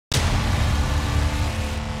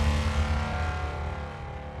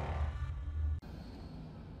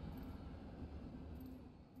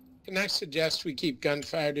Can I suggest we keep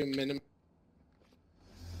gunfire to a minimum?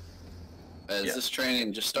 Is this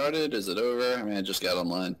training just started? Is it over? I mean, I just got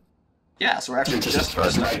online. Yeah, so we're actually just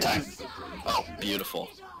starting right time. Oh, beautiful.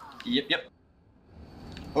 Yep.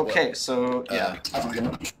 Okay, so yeah.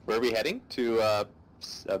 Where are we heading? To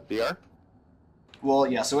BR? Well,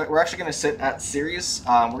 yeah, so we're actually going to sit at series.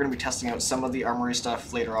 We're going to be testing out some of the Armoury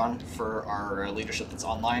stuff later on for our leadership that's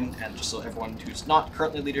online, and just so everyone who's not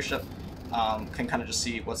currently leadership can kind of just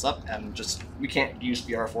see what's up, and just, we can't use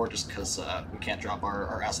VR4 just because we can't drop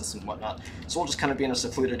our assets and whatnot. So we'll just kind of be in a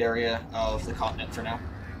secluded area of the continent for now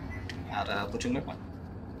at Platoon Midpoint.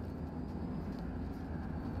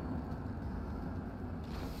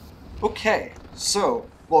 Okay, so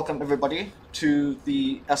welcome everybody to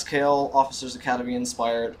the SKL Officers Academy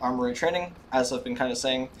inspired Armoury Training. As I've been kind of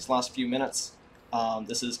saying these last few minutes,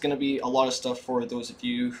 this is going to be a lot of stuff for those of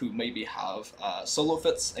you who maybe have solo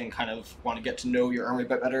fits and kind of want to get to know your army a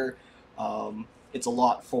bit better. It's a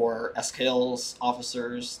lot for SKL's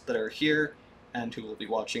officers that are here and who will be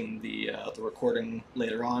watching the recording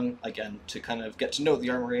later on, again, to kind of get to know the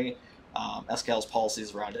Armoury, SKL's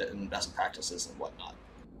policies around it, and best practices and whatnot.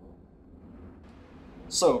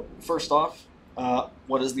 So, first off,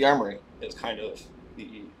 what is the Armoury? Is kind of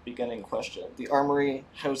the beginning question. The Armoury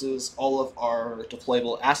houses all of our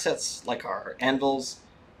deployable assets, like our anvils.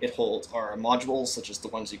 It holds our modules, such as the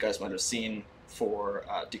ones you guys might have seen for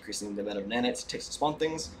decreasing the amount of nanites it takes to spawn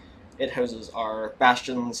things. It houses our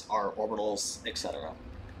bastions, our orbitals, etc.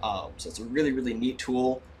 So it's a really, really neat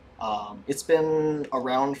tool. It's been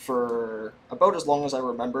around for about as long as I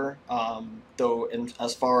remember, though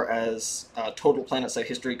as far as total PlanetSide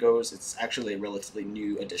history goes, it's actually a relatively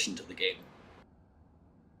new addition to the game.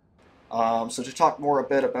 So to talk more a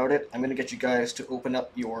bit about it, I'm going to get you guys to open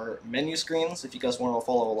up your menu screens if you guys want to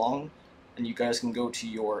follow along, and you guys can go to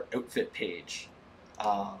your outfit page.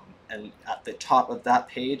 And at the top of that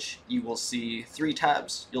page, you will see 3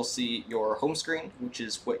 tabs. You'll see your home screen, which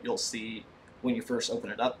is what you'll see when you first open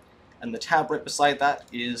it up. And the tab right beside that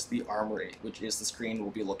is the Armoury, which is the screen we'll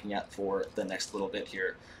be looking at for the next little bit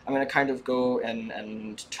here. I'm going to kind of go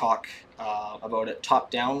and talk about it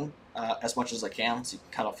top-down as much as I can, so you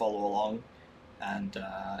can kind of follow along. And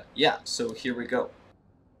yeah, so here we go.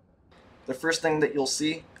 The first thing that you'll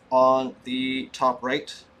see on the top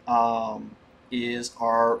right is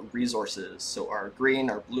our resources. So our green,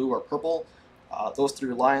 our blue, our purple, those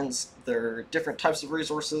 3 lines, they're different types of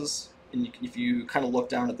resources. And if you kind of look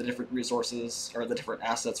down at the different resources, or the different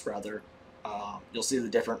assets rather, you'll see the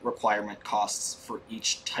different requirement costs for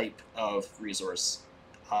each type of resource.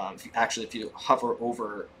 If you hover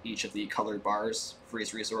over each of the colored bars for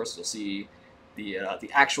each resource, you'll see the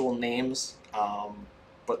actual names,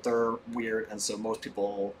 but they're weird, and so most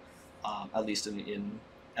people, at least in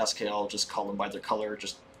SKL, just call them by their color,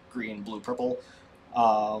 just green, blue, purple,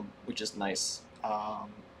 which is nice.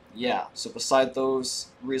 Yeah, so beside those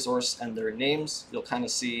resource and their names, you'll kind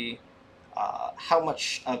of see how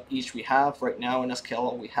much of each we have. Right now in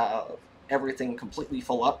SKL, we have everything completely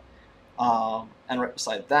full up. And right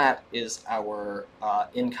beside that is our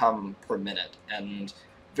income per minute. And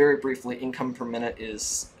very briefly, income per minute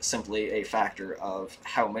is simply a factor of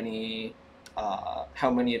how many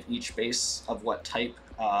of each base of what type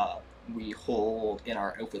we hold in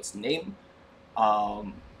our outfit's name.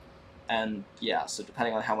 And yeah, so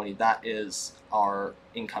depending on how many that is, our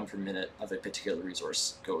income per minute of a particular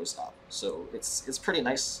resource goes up. So it's pretty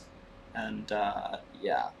nice, and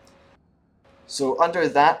yeah. So under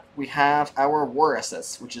that, we have our war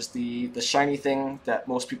assets, which is the shiny thing that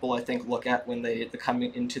most people, I think, look at when they come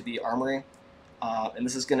into the Armoury. And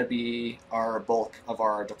this is going to be our bulk of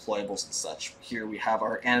our deployables and such. Here we have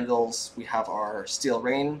our anvils, we have our steel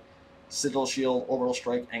rain, citadel shield, orbital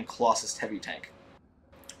strike, and colossus heavy tank.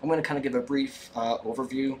 I'm going to kind of give a brief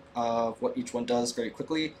overview of what each one does very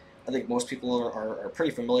quickly. I think most people are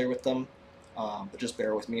pretty familiar with them, but just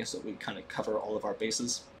bear with me so we kind of cover all of our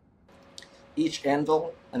bases. Each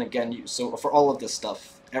anvil, and again, so for all of this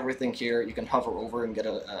stuff, everything here, you can hover over and get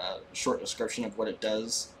a short description of what it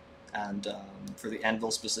does. And for the anvil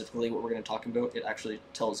specifically, what we're going to talk about, it actually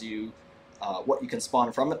tells you what you can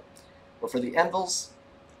spawn from it. But for the anvils,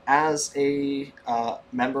 as a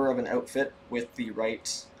member of an outfit with the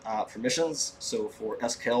right permissions, so for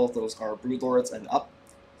SKL, those are Broodlords and up.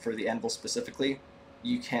 For the anvil specifically,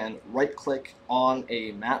 you can right-click on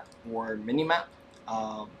a map or mini-map.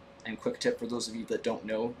 And quick tip for those of you that don't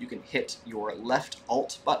know, you can hit your left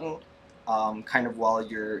Alt button kind of while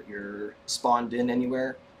you're spawned in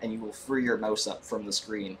anywhere, and you will free your mouse up from the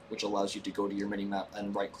screen, which allows you to go to your mini-map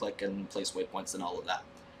and right-click and place waypoints and all of that.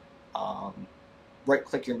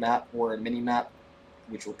 Right-click your map or mini-map,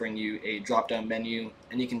 which will bring you a drop-down menu,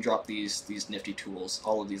 and you can drop these nifty tools,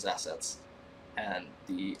 all of these assets. And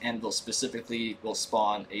the anvil specifically will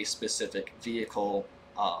spawn a specific vehicle,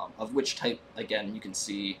 of which type, again, you can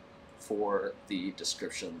see for the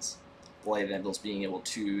descriptions. The light anvils being able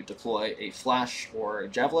to deploy a flash or a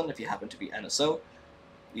javelin if you happen to be NSO,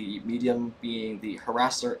 the medium being the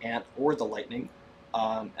harasser, ant, or the lightning,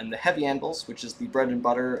 and the heavy anvils, which is the bread and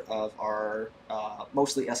butter of our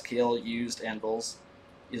mostly SKL used anvils,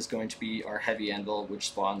 is going to be our heavy anvil, which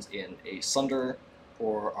spawns in a Sunder,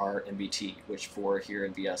 or our MBT, which for here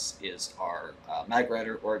in VS is our Mag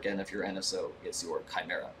Rider, or again, if you're NSO, it's your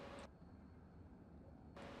Chimera.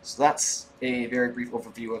 So that's a very brief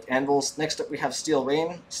overview of anvils. Next up we have Steel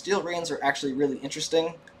Rain. Steel Rains are actually really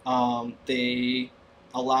interesting. They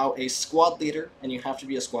allow a squad leader, and you have to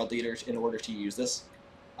be a squad leader in order to use this.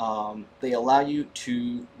 They allow you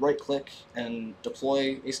to right-click and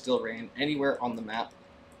deploy a Steel Rain anywhere on the map,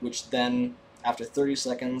 which then, after 30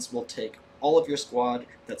 seconds, will take all of your squad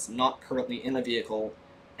that's not currently in a vehicle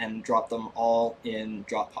and drop them all in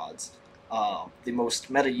drop pods. The most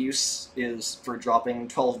meta use is for dropping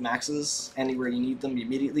 12 maxes anywhere you need them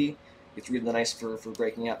immediately. It's really nice for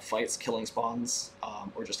breaking up fights, killing spawns,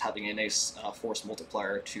 or just having a nice force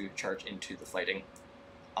multiplier to charge into the fighting.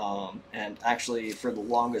 And actually, for the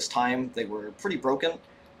longest time, they were pretty broken,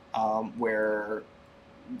 where,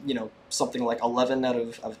 you know, something like 11 out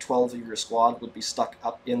of 12 of your squad would be stuck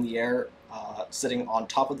up in the air, sitting on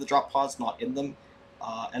top of the drop pods, not in them.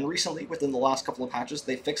 And recently, within the last couple of patches,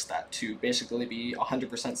 they fixed that to basically be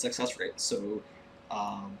 100% success rate. So,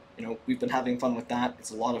 you know, we've been having fun with that.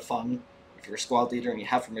 It's a lot of fun. If you're a squad leader and you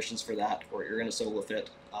have permissions for that, or you're in a solo fit,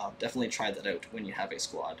 definitely try that out when you have a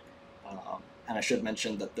squad. And I should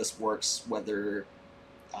mention that this works whether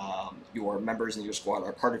your members in your squad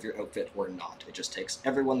are part of your outfit or not. It just takes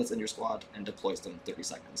everyone that's in your squad and deploys them 30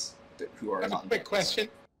 seconds who are not in quick question.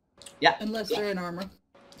 Yeah. Unless they're in armor.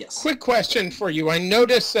 Yes. Quick question for you. I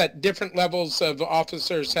noticed that different levels of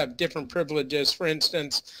officers have different privileges. For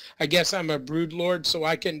instance, I guess I'm a Brood Lord, so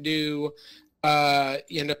I can do,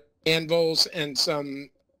 you know, anvils and some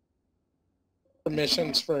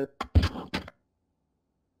permissions for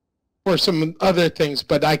some other things,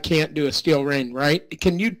 but I can't do a Steel Rain, right?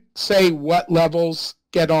 Can you say what levels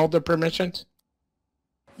get all the permissions?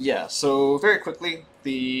 Yeah, so very quickly,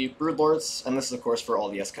 the Brood Lords, and this is of course for all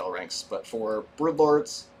the SKL ranks, but for Brood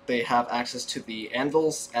Lords, they have access to the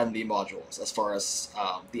anvils and the modules as far as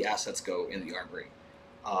the assets go in the armory.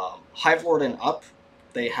 Hive Lord and up,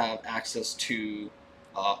 they have access to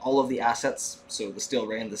all of the assets, so the Steel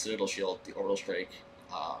Rain, the Citadel Shield, the Orbital Strike,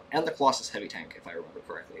 and the Colossus Heavy Tank, if I remember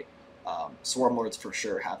correctly. Swarm Lords for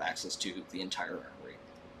sure have access to the entire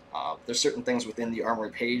armory. There's certain things within the armory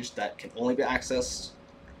page that can only be accessed,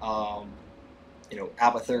 you know,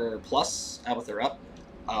 Abathur plus, Abathur up.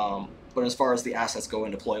 But as far as the assets go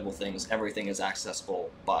and deployable things, everything is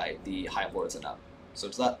accessible by the Hive Lords and up. So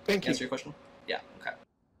does that answer your question? Yeah, okay.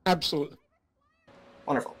 Absolutely.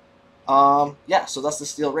 Wonderful. Yeah, so that's the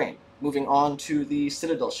Steel Rain. Moving on to the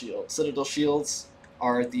Citadel Shield. Citadel Shields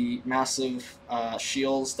are the massive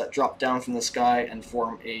shields that drop down from the sky and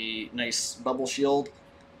form a nice bubble shield.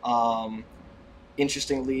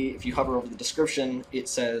 Interestingly, if you hover over the description, it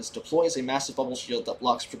says, deploys a massive bubble shield that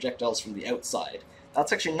blocks projectiles from the outside.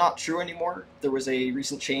 That's actually not true anymore. There was a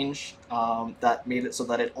recent change that made it so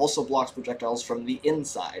that it also blocks projectiles from the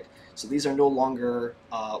inside. So these are no longer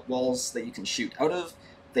walls that you can shoot out of.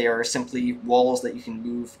 They are simply walls that you can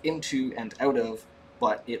move into and out of,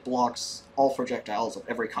 but it blocks all projectiles of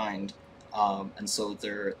every kind. And so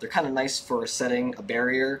they're kind of nice for setting a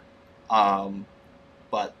barrier.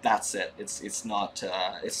 But that's it. It's not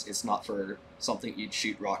for something you'd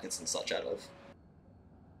shoot rockets and such out of.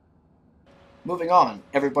 Moving on,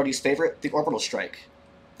 everybody's favorite, the Orbital Strike.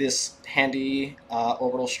 This handy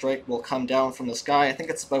Orbital Strike will come down from the sky. I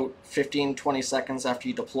think it's about 15-20 seconds after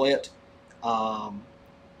you deploy it.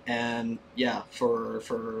 And yeah, for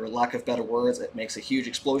lack of better words, it makes a huge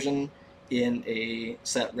explosion in a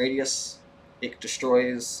set radius. It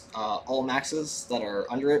destroys all maxes that are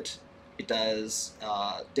under it. It does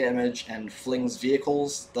damage and flings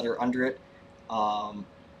vehicles that are under it,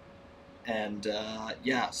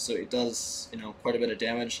 yeah, so it does, you know, quite a bit of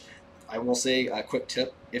damage. I will say a quick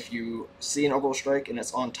tip: if you see an orbital strike and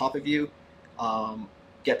it's on top of you,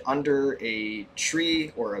 get under a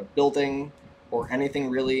tree or a building or anything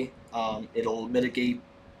really. It'll mitigate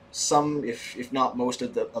some, if not most,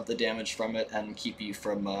 of the damage from it and keep you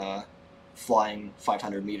from flying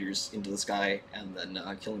 500 meters into the sky and then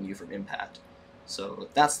killing you from impact. So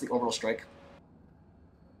that's the Orbital Strike.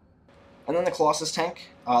 And then the Colossus tank.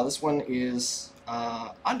 This one is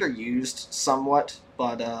underused somewhat,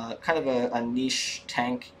 but kind of a niche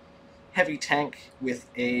tank. Heavy tank with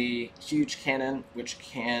a huge cannon which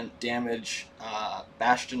can damage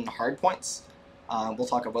Bastion hardpoints. We'll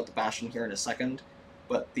talk about the Bastion here in a second,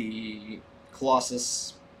 but the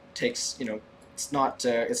Colossus takes, it's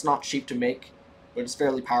not cheap to make, but it's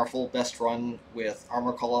fairly powerful. Best run with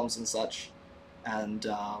armor columns and such, and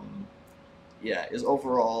yeah, is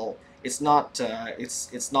overall it's not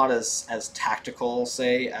as tactical,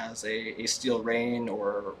 say, as a Steel Rain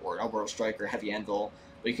or an Elbow Strike or Heavy Anvil.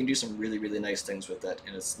 But you can do some really, really nice things with it,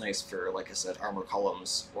 and it's nice for, like I said, armor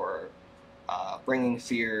columns or bringing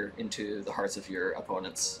fear into the hearts of your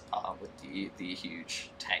opponents with the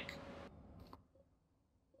huge tank.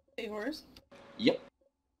 Hey, Horace. Yep.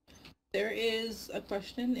 There is a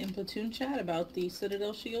question in Platoon chat about the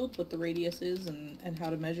Citadel shield, what the radius is, and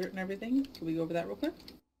how to measure it and everything. Can we go over that real quick?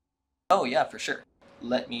 Oh, yeah, for sure.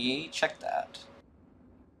 Let me check that.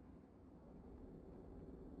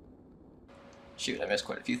 Shoot, I missed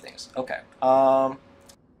quite a few things. Okay. How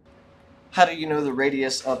do you know the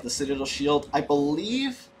radius of the Citadel shield? I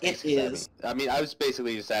believe it is... I mean, I was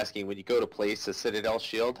basically just asking, when you go to place a Citadel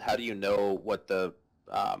shield, how do you know what the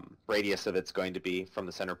radius of it's going to be from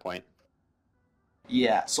the center point?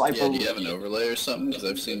 Yeah, so I believe... do you have an overlay or something? Because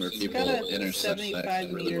I've seen where people intercept that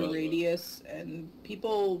 75-meter really well. radius, and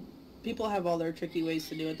people have all their tricky ways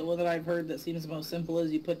to do it. The one that I've heard that seems most simple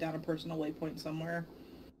is you put down a personal waypoint somewhere,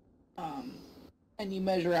 and you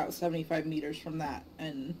measure out 75 meters from that,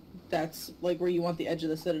 and that's like where you want the edge of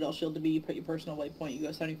the Citadel shield to be. You put your personal waypoint, you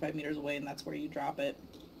go 75 meters away, and that's where you drop it.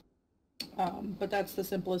 But that's the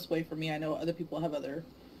simplest way for me. I know other people have other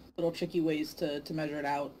little tricky ways to measure it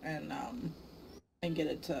out and get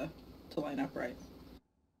it to line up right.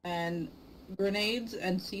 And grenades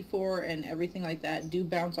and C4 and everything like that do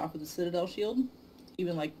bounce off of the Citadel shield,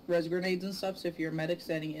 even like res grenades and stuff. So if you're a medic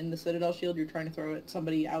standing in the Citadel shield, you're trying to throw at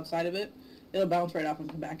somebody outside of it, it'll bounce right off and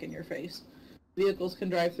come back in your face. Vehicles can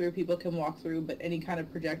drive through, people can walk through, but any kind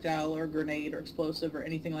of projectile or grenade or explosive or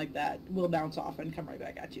anything like that will bounce off and come right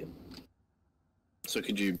back at you. So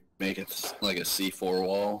could you make it like a C4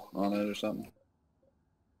 wall on it or something?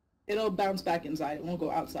 It'll bounce back inside. It won't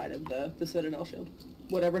go outside of the Citadel shield.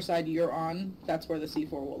 Whatever side you're on, that's where the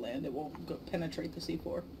C4 will land. It won't go penetrate the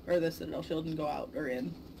C4 or the Citadel shield and go out or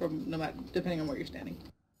in, from no matter, depending on where you're standing.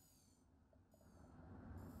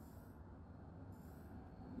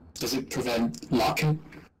 Does it prevent locking?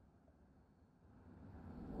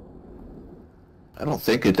 I don't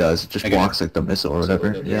think it does. It just blocks like the missile or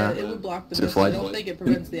whatever. Yeah. It would block the Is it missile. I flight? don't think it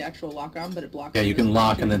prevents the actual lock-on, but it blocks. Yeah, the you can missile.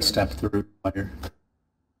 lock and then step through fire.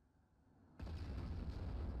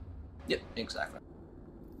 Yep, exactly.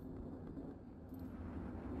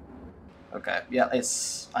 Okay, yeah,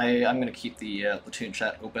 I'm going to keep the Platoon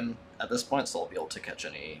chat open at this point, so I'll be able to catch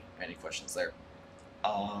any questions there.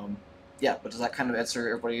 Yeah, but does that kind of answer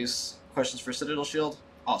everybody's questions for Citadel Shield?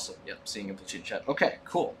 Awesome, yep, seeing in Platoon chat. Okay,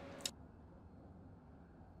 cool.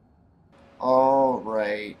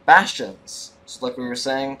 Alright, Bastions. So like we were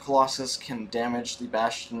saying, Colossus can damage the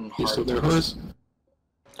Bastion You still there, hard. Horace?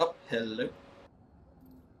 Oh, hello.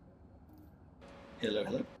 Hello,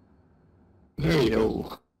 hello. There you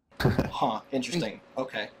go. Huh, interesting.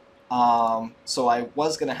 Okay. So I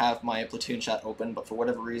was going to have my Platoon chat open, but for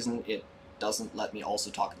whatever reason, it doesn't let me also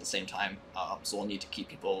talk at the same time. So I'll need to keep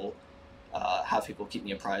people, have people keep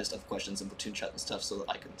me apprised of questions in Platoon chat and stuff so that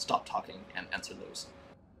I can stop talking and answer those.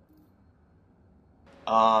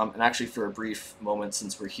 And actually, for a brief moment,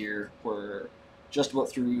 since we're here, we're just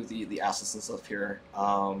about through the assets and stuff here.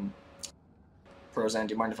 Prozan,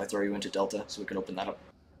 do you mind if I throw you into Delta so we can open that up?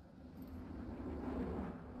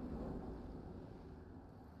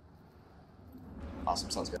 Awesome,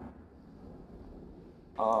 sounds good.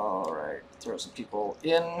 Alright, throw some people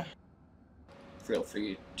in. Feel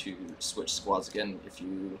free to switch squads again if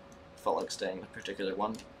you felt like staying in a particular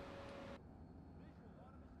one.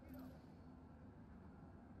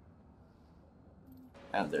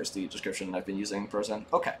 And there's the description I've been using, Prozan.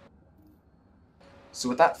 Okay. So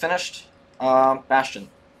with that finished, Bastion.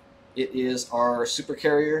 It is our super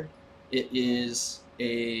carrier. It is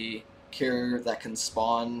a carrier that can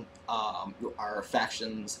spawn our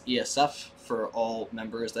faction's ESF for all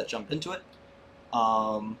members that jump into it.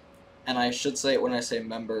 And I should say, when I say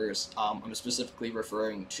members, I'm specifically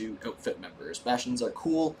referring to outfit members. Bastions are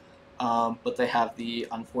cool, but they have the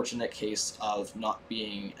unfortunate case of not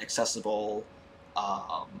being accessible,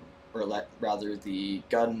 or rather the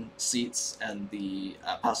gun seats and the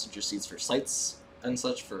passenger seats for sights and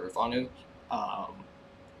such for Vanu.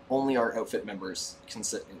 Only our outfit members can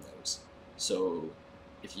sit in those. So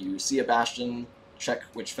If you see a bastion, check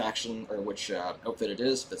which faction or which outfit it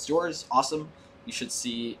is. If it's yours, awesome. You should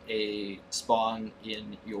see a spawn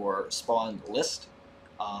in your spawn list,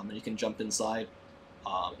 and you can jump inside.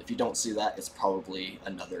 If you don't see that, it's probably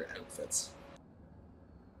another outfit's.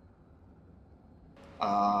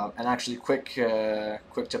 And actually, quick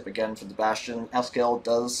tip again for the Bastion. FScale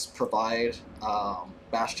does provide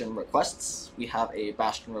Bastion requests. We have a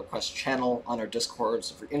Bastion request channel on our Discord,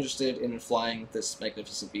 so if you're interested in flying this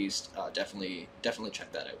magnificent beast, definitely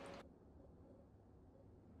check that out.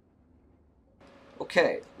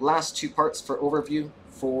 Okay, last two parts for overview.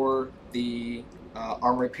 For the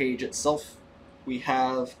Armoury page itself, we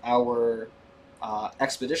have our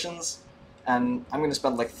expeditions. And I'm going to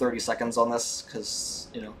spend like 30 seconds on this because,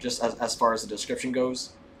 you know, just as far as the description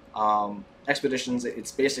goes. Expeditions,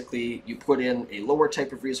 it's basically you put in a lower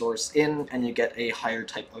type of resource in and you get a higher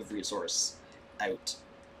type of resource out.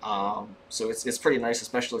 So it's pretty nice,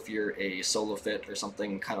 especially if you're a solo fit or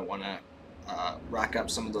something, kind of want to rack up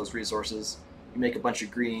some of those resources. You make a bunch of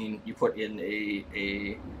green, you put in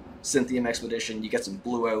a Cynthium expedition, you get some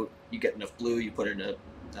blue out, you get enough blue, you put in a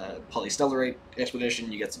Polystellarite expedition,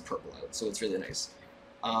 you get some purple out, so it's really nice.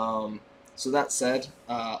 So that said,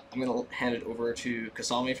 I'm going to hand it over to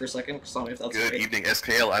Cassami for a second. Cassami, if that's Good okay. evening,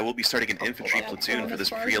 SKL. I will be starting an infantry platoon for this as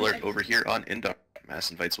far as pre-alert over here on Indar.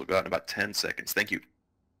 Mass invites will go out in about 10 seconds. Thank you.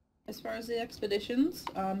 As far as the expeditions,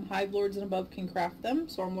 Hive Lords and above can craft them,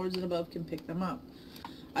 Swarm Lords and above can pick them up.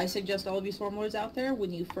 I suggest all of you Swarm Lords out there,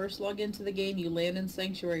 when you first log into the game, you land in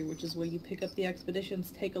Sanctuary, which is where you pick up the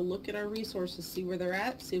expeditions. Take a look at our resources, see where they're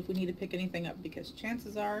at, see if we need to pick anything up, because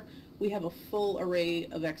chances are we have a full array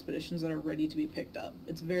of expeditions that are ready to be picked up.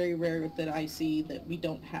 It's very rare that I see that we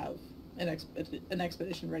don't have an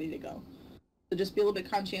expedition ready to go. So just be a little bit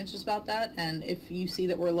conscientious about that, and if you see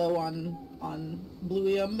that we're low on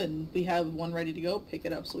bluium and we have one ready to go, pick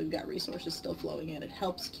it up so we've got resources still flowing in. It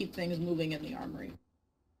helps keep things moving in the armory.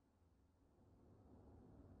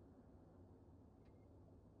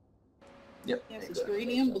 Yep. Yes, it's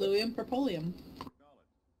greenium, bluium, purplium.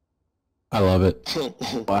 I love it.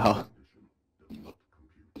 Wow.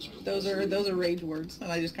 Those are rage words,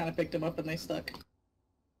 and I just kind of picked them up and they stuck.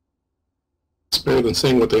 It's better than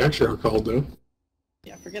saying what they actually are called, though.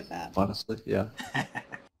 Yeah, forget that. Honestly, yeah.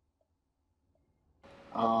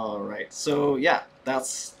 Alright, so yeah,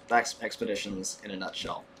 that's expeditions in a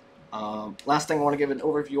nutshell. Last thing I want to give an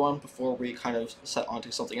overview on before we kind of set onto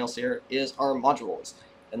something else here is our modules.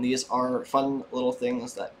 And these are fun little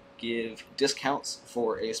things that give discounts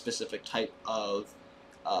for a specific type of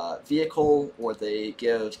vehicle, or they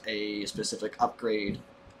give a specific upgrade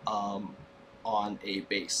on a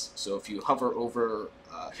base. So if you hover over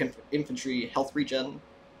infantry health regen,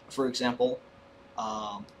 for example,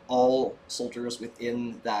 all soldiers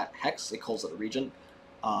within that hex, it calls it a region,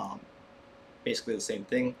 basically the same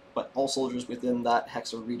thing, but all soldiers within that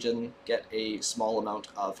hex or region get a small amount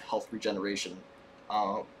of health regeneration,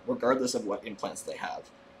 regardless of what implants they have,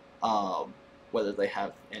 whether they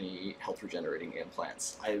have any health regenerating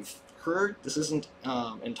implants. I've heard, this isn't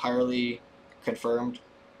entirely confirmed,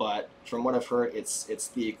 but from what I've heard, it's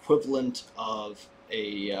the equivalent of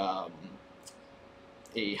a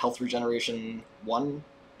health regeneration 1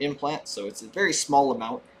 implant, so it's a very small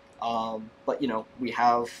amount, but you know, we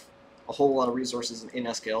have a whole lot of resources in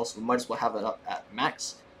SKL, so we might as well have it up at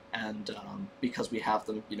max. And because we have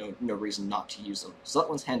them, you know, no reason not to use them. So that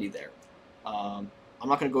one's handy there. I'm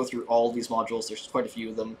not going to go through all these modules, there's quite a few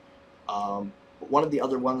of them. But one of the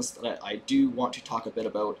other ones that I do want to talk a bit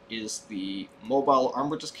about is the mobile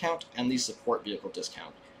armor discount and the support vehicle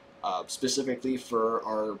discount. Specifically for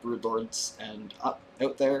our Broodlords and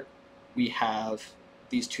out there, we have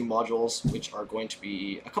these two modules, which are going to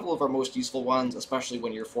be a couple of our most useful ones, especially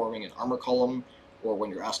when you're forming an armor column, or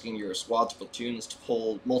when you're asking your squads platoons to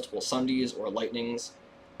pull multiple Sundays or Lightnings.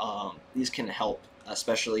 These can help,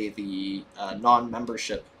 especially the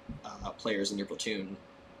non-membership players in your platoon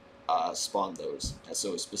spawn those. And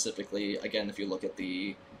so specifically, again, if you look at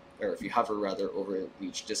or if you hover rather over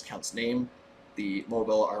each discount's name, the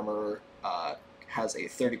mobile armor has a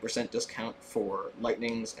 30% discount for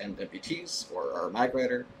Lightnings and MPTs, or our Mag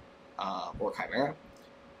Rider, or Chimera.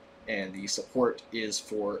 And the support is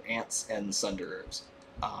for Ants and Sunderers.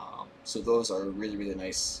 So those are really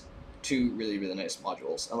nice, two really nice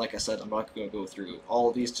modules. And like I said, I'm not going to go through all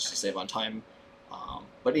of these just to save on time,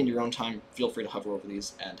 but in your own time, feel free to hover over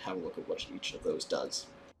these and have a look at what each of those does.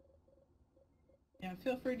 Yeah,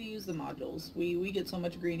 feel free to use the modules. We get so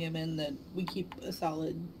much greenium in that we keep a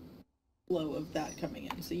solid flow of that coming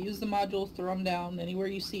in. So use the modules, throw them down anywhere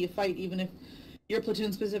you see a fight, even if your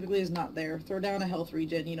platoon specifically is not there, throw down a health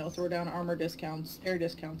regen, you know, throw down armor discounts, air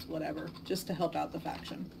discounts, whatever, just to help out the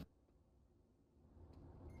faction.